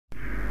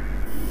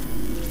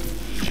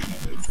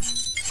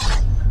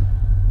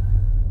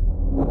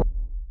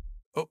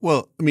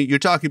Well, I mean, you're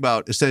talking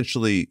about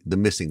essentially the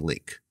missing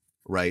link,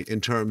 right?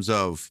 In terms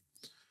of,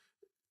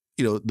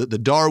 the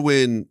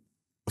Darwin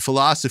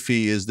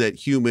philosophy is that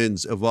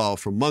humans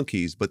evolved from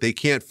monkeys, but they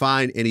can't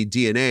find any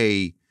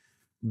DNA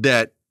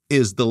that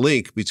is the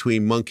link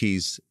between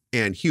monkeys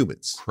and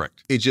humans.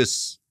 Correct. It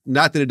just,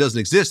 not that it doesn't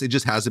exist, it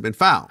just hasn't been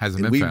found.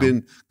 We've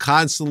been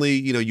constantly,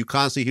 you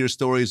constantly hear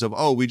stories of,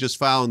 oh, we just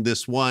found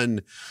this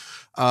one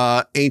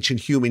ancient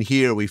human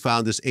here, we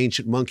found this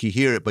ancient monkey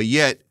here, but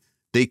yet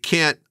they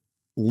can't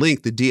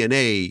link the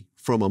DNA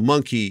from a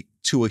monkey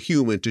to a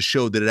human to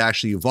show that it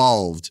actually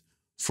evolved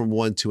from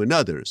one to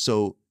another.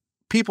 So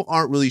people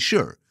aren't really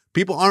sure.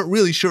 People aren't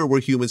really sure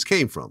where humans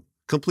came from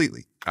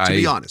completely, to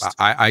be honest.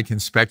 I can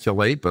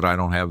speculate, but I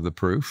don't have the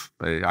proof.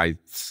 I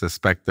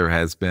suspect there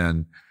has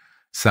been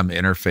some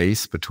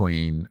interface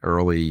between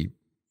early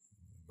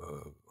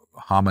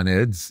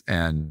hominids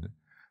and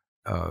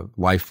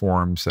life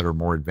forms that are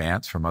more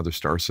advanced from other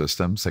star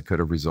systems that could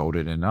have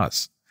resulted in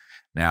us.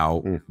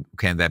 Now,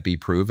 can that be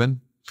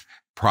proven?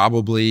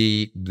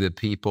 Probably the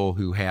people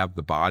who have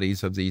the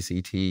bodies of these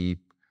ET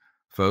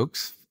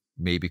folks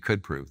maybe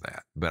could prove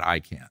that, but I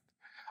can't.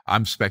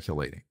 I'm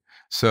speculating.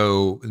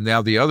 So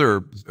now the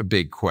other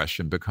big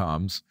question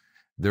becomes,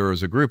 there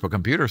was a group of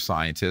computer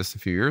scientists a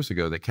few years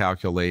ago that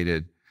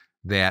calculated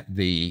that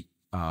the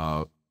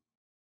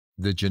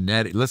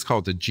genetic, let's call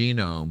it the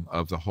genome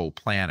of the whole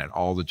planet,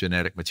 all the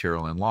genetic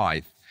material in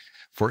life,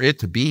 for it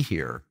to be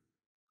here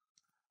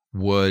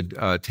would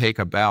take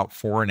about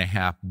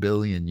 4.5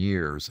 billion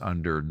years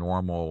under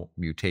normal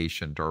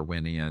mutation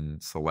Darwinian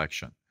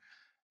selection.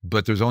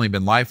 But there's only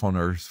been life on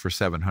Earth for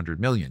 700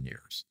 million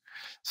years.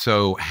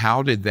 So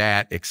how did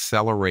that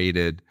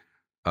accelerated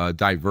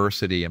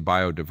diversity and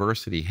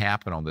biodiversity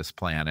happen on this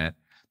planet?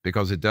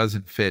 Because it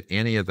doesn't fit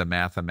any of the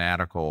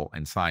mathematical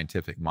and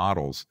scientific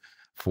models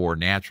for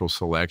natural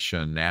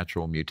selection,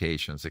 natural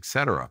mutations, et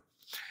cetera.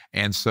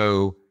 And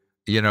so,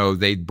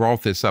 they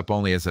brought this up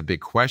only as a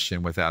big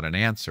question without an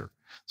answer.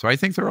 So I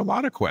think there are a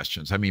lot of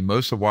questions. I mean,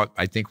 most of what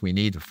I think we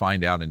need to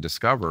find out and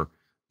discover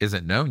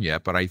isn't known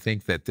yet, but I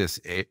think that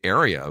this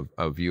area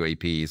of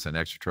UAPs and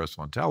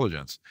extraterrestrial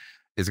intelligence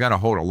is going to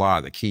hold a lot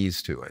of the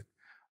keys to it,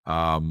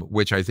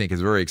 which I think is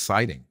very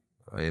exciting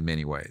in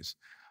many ways.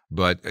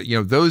 But,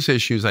 those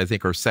issues I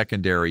think are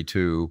secondary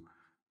to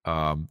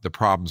the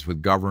problems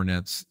with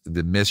governance,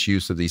 the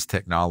misuse of these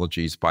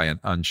technologies by an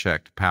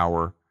unchecked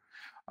power,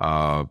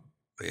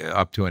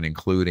 up to and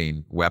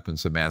including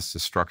weapons of mass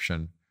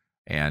destruction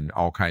and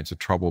all kinds of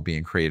trouble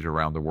being created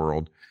around the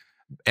world.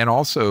 And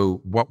also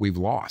what we've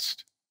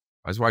lost.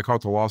 That's why I call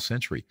it the lost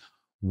century.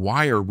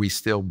 Why are we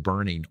still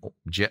burning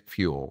jet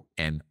fuel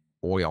and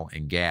oil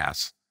and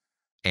gas?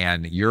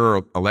 And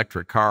your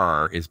electric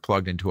car is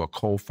plugged into a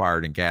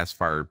coal-fired and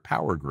gas-fired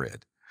power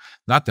grid.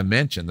 Not to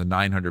mention the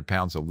 900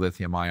 pounds of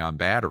lithium-ion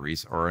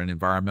batteries are an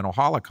environmental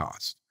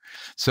holocaust.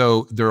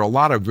 So there are a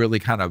lot of really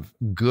kind of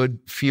good,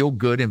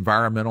 feel-good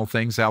environmental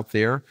things out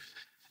there.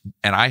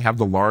 And I have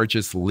the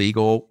largest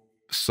legal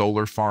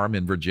solar farm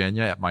in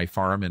Virginia, at my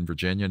farm in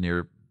Virginia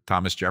near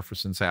Thomas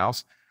Jefferson's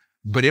house,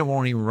 but it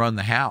won't even run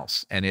the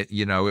house. And it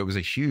was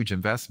a huge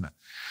investment.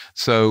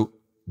 So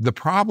the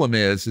problem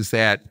is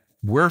that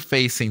we're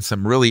facing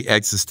some really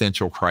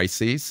existential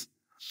crises,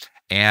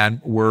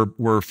 and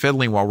we're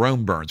fiddling while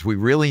Rome burns. We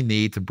really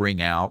need to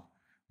bring out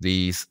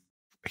these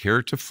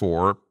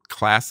heretofore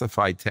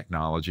classified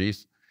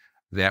technologies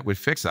that would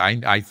fix it.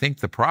 I think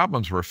the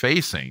problems we're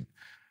facing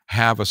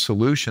have a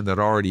solution that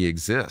already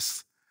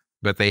exists,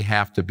 but they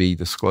have to be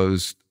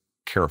disclosed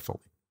carefully.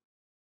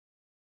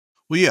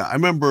 Well, yeah, I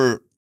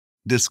remember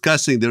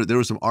discussing, there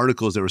were some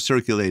articles that were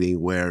circulating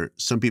where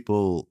some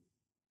people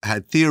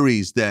had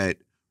theories that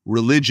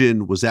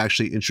religion was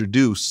actually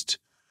introduced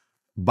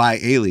by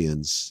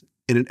aliens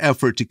in an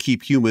effort to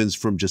keep humans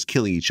from just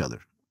killing each other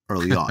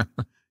early on.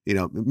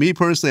 Me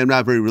personally, I'm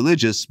not very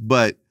religious,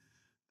 but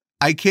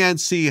I can't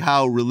see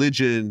how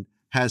religion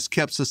has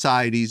kept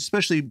societies,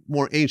 especially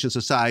more ancient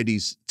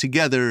societies,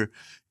 together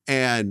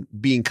and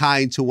being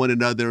kind to one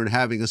another and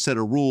having a set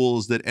of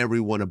rules that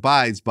everyone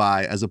abides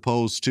by, as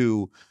opposed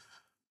to,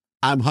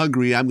 I'm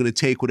hungry, I'm going to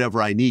take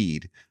whatever I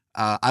need.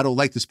 I don't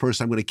like this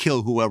person, I'm going to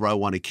kill whoever I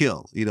want to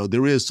kill.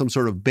 There is some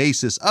sort of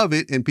basis of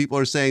it, and people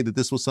are saying that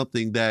this was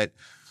something that,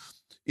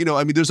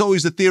 there's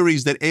always the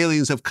theories that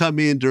aliens have come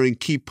in during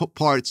key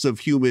parts of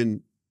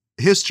human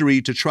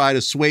history to try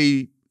to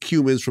sway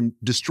humans from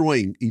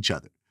destroying each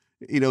other.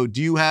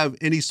 Do you have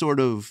any sort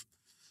of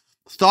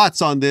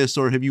thoughts on this,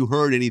 or have you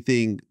heard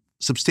anything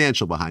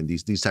substantial behind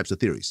these types of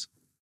theories?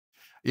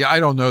 Yeah,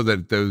 I don't know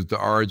that the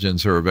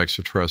origins are of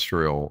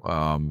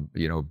extraterrestrial,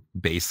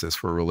 basis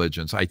for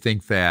religions. I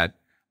think that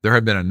there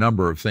have been a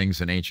number of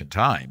things in ancient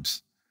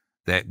times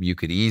that you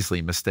could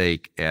easily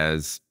mistake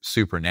as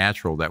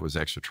supernatural that was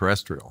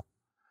extraterrestrial.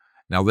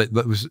 Now,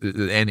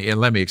 and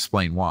let me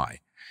explain why.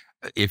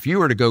 If you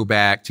were to go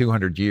back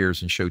 200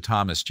 years and show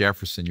Thomas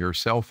Jefferson your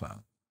cell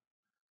phone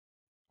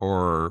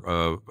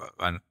or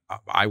an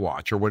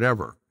iWatch or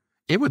whatever,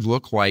 it would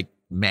look like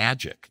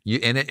magic.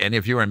 And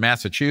if you were in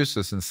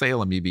Massachusetts and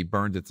Salem, you'd be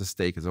burned at the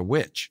stake as a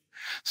witch.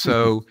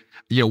 So,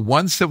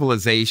 one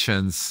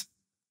civilization's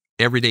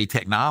everyday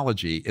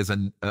technology is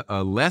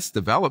a less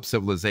developed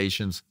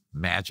civilization's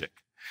magic.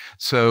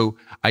 So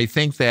I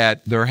think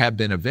that there have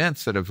been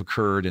events that have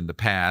occurred in the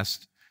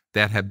past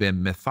that have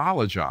been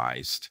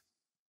mythologized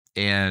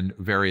in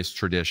various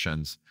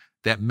traditions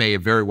that may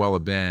very well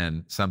have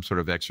been some sort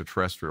of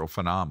extraterrestrial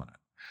phenomenon.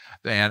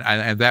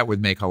 And that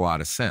would make a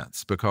lot of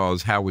sense,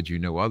 because how would you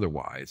know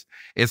otherwise?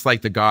 It's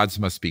like The Gods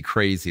Must Be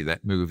Crazy,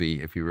 that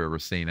movie, if you've ever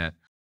seen it.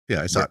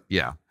 Yeah, I saw it.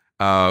 Yeah.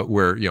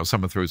 Where,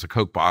 someone throws a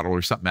Coke bottle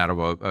or something out of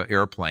an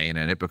airplane,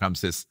 and it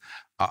becomes this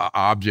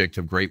object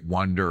of great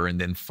wonder,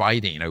 and then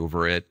fighting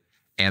over it.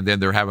 And then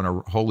they're having a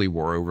holy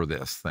war over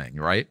this thing,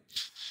 right?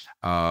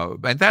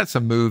 And that's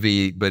a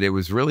movie, but it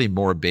was really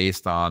more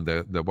based on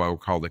the what we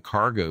call the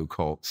cargo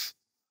cults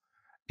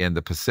in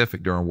the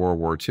Pacific during World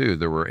War II.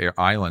 There were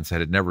islands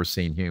that had never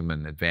seen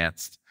human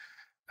advanced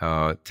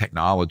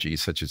technology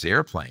such as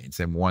airplanes,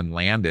 and one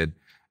landed.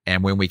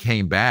 And when we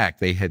came back,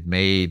 they had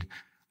made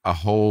a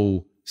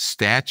whole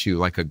statue,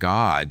 like a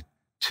god,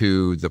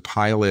 to the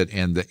pilot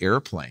and the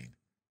airplane.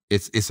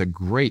 It's a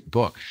great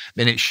book.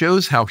 And it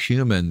shows how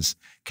humans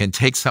can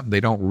take something they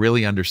don't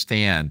really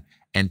understand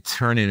and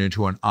turn it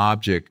into an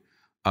object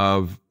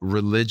of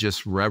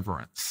religious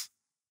reverence,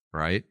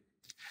 right?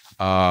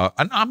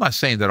 And I'm not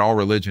saying that all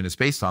religion is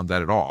based on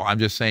that at all. I'm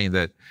just saying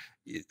that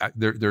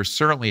there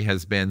certainly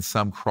has been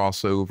some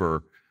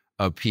crossover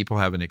of people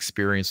having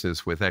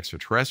experiences with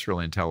extraterrestrial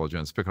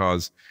intelligence,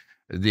 because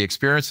the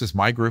experiences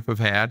my group have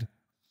had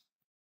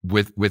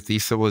with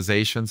these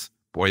civilizations,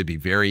 boy, it'd be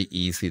very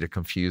easy to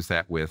confuse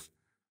that with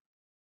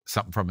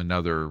something from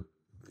another,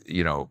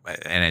 an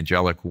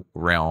angelic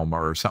realm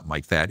or something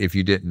like that, if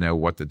you didn't know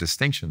what the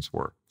distinctions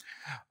were.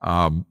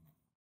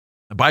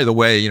 By the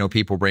way,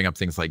 people bring up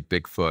things like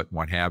Bigfoot and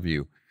what have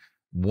you.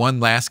 One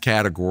last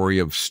category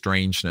of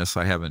strangeness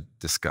I haven't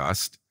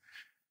discussed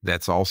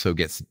that's also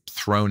gets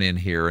thrown in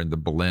here in the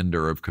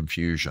blender of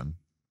confusion,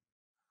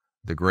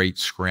 the great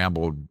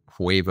scrambled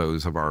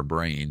huevos of our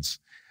brains,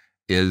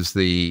 is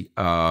the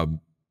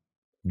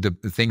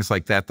things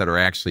like that are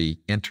actually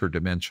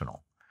interdimensional.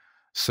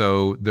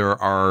 So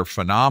there are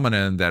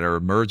phenomena that are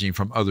emerging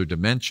from other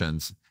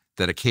dimensions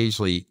that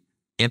occasionally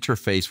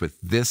interface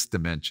with this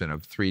dimension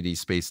of 3D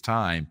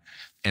space-time,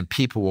 and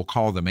people will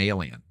call them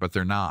alien, but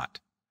they're not.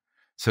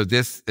 So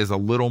this is a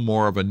little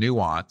more of a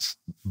nuance,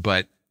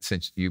 but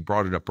since you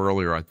brought it up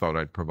earlier, I thought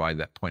I'd provide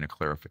that point of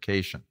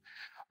clarification.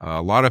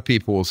 A lot of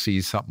people will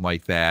see something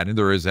like that, and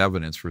there is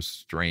evidence for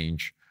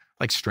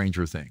like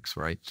Stranger Things,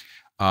 right?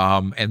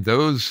 And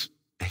those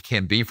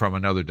can be from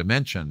another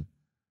dimension,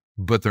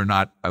 but they're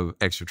not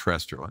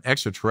extraterrestrial. An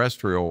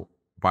extraterrestrial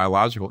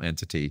biological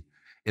entity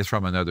is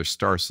from another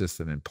star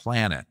system and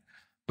planet.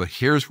 But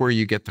here's where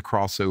you get the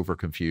crossover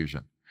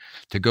confusion.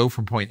 To go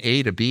from point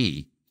A to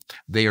B,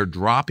 they are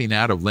dropping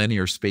out of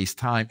linear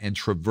space-time and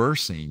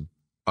traversing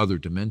other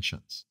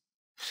dimensions.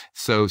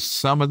 So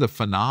some of the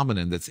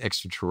phenomenon that's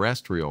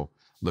extraterrestrial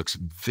looks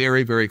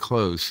very, very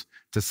close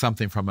to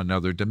something from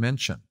another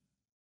dimension.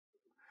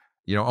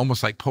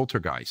 Almost like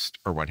poltergeist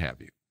or what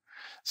have you.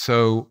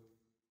 So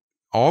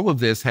all of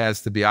this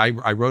has to be, I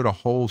wrote a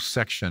whole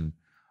section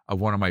of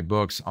one of my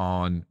books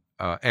on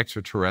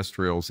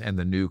extraterrestrials and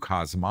the new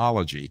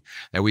cosmology,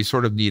 that we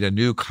sort of need a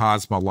new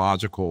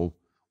cosmological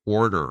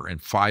order and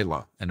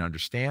phyla and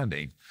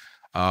understanding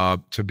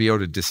to be able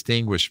to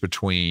distinguish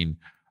between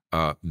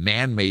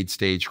man-made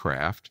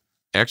stagecraft,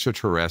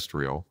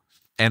 extraterrestrial,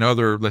 and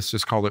other, let's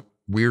just call it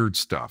weird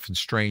stuff and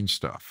strange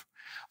stuff.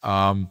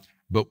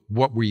 But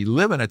what we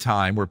live in a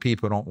time where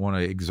people don't want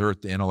to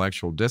exert the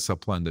intellectual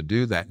discipline to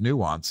do that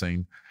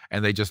nuancing,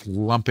 and they just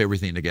lump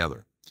everything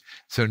together.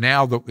 So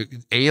now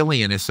the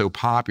alien is so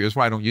popular. That's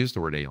why I don't use the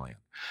word alien,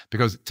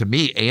 because to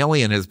me,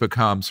 alien has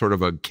become sort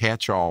of a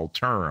catch-all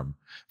term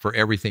for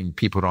everything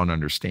people don't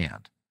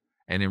understand.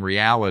 And in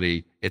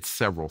reality, it's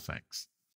several things.